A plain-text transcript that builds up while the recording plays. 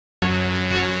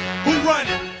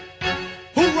running?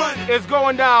 Who running? It's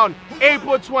going down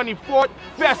April 24th,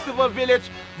 Festival Village,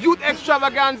 Youth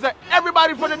Extravaganza.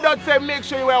 Everybody from the Dutch side, make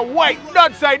sure you wear white.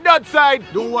 Dutch side, Dutch side.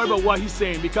 Don't worry about what he's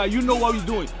saying, because you know what we're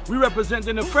doing. We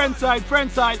representing the friend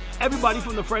side. Everybody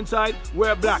from the friend side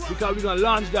wear black, because we're gonna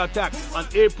launch the attack on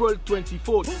April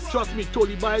 24th. Trust me,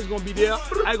 Toliba is gonna be there.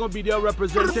 I'm gonna be there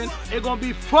representing. It's gonna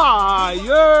be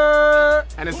fire.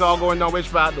 And it's all going down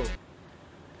which part though?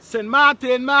 St.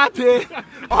 Martin.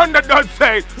 On the Dutch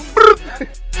side.